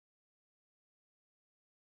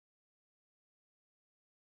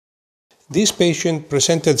This patient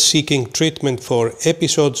presented seeking treatment for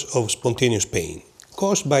episodes of spontaneous pain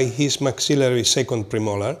caused by his maxillary second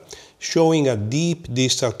premolar, showing a deep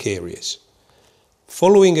distal caries.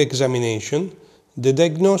 Following examination, the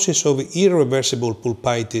diagnosis of irreversible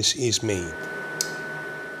pulpitis is made.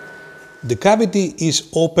 The cavity is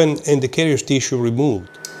open and the carious tissue removed.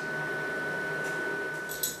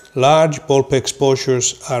 Large pulp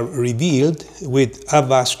exposures are revealed with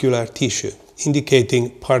avascular tissue,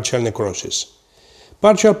 indicating partial necrosis.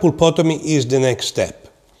 Partial pulpotomy is the next step.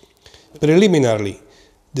 Preliminarily,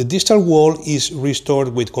 the distal wall is restored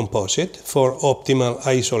with composite for optimal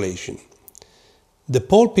isolation. The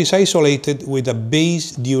pulp is isolated with a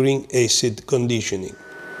base during acid conditioning.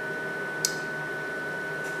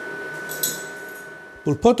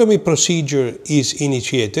 Pulpotomy procedure is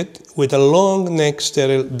initiated with a long neck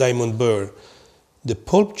sterile diamond burr. The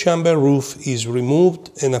pulp chamber roof is removed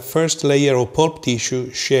and a first layer of pulp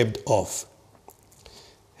tissue shaved off.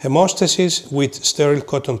 Hemostasis with sterile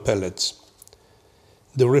cotton pellets.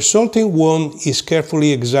 The resulting wound is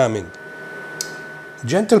carefully examined.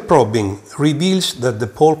 Gentle probing reveals that the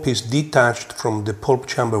pulp is detached from the pulp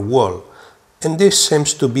chamber wall, and this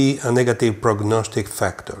seems to be a negative prognostic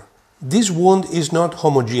factor. This wound is not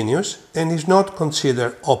homogeneous and is not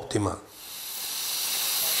considered optimal.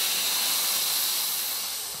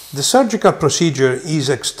 The surgical procedure is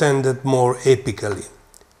extended more apically.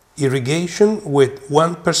 Irrigation with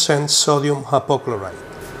 1% sodium hypochlorite.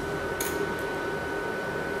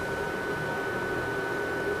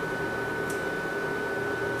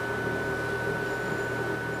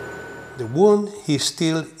 The wound is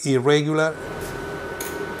still irregular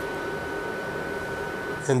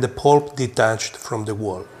and the pulp detached from the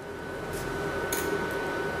wall.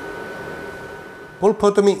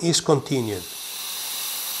 Pulpotomy is continued.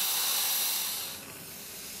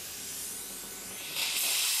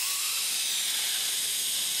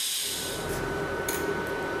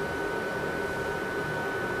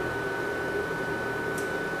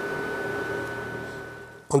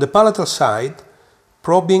 On the palatal side,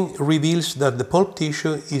 probing reveals that the pulp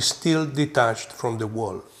tissue is still detached from the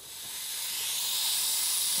wall.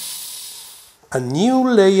 A new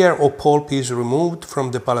layer of pulp is removed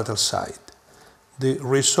from the palatal side. The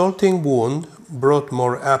resulting wound, brought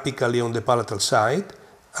more apically on the palatal side,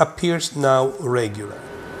 appears now regular.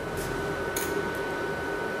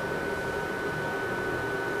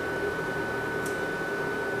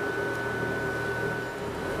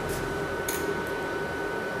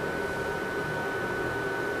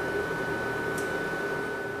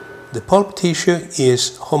 The pulp tissue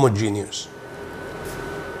is homogeneous.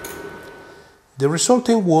 The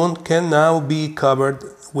resulting wound can now be covered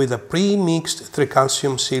with a premixed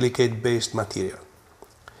tricalcium silicate-based material.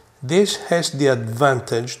 This has the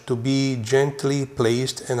advantage to be gently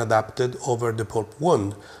placed and adapted over the pulp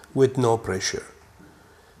wound with no pressure.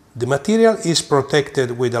 The material is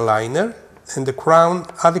protected with a liner and the crown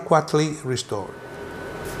adequately restored.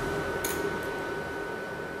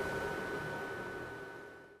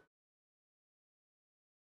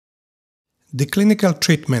 The clinical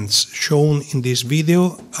treatments shown in this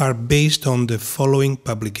video are based on the following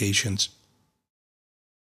publications.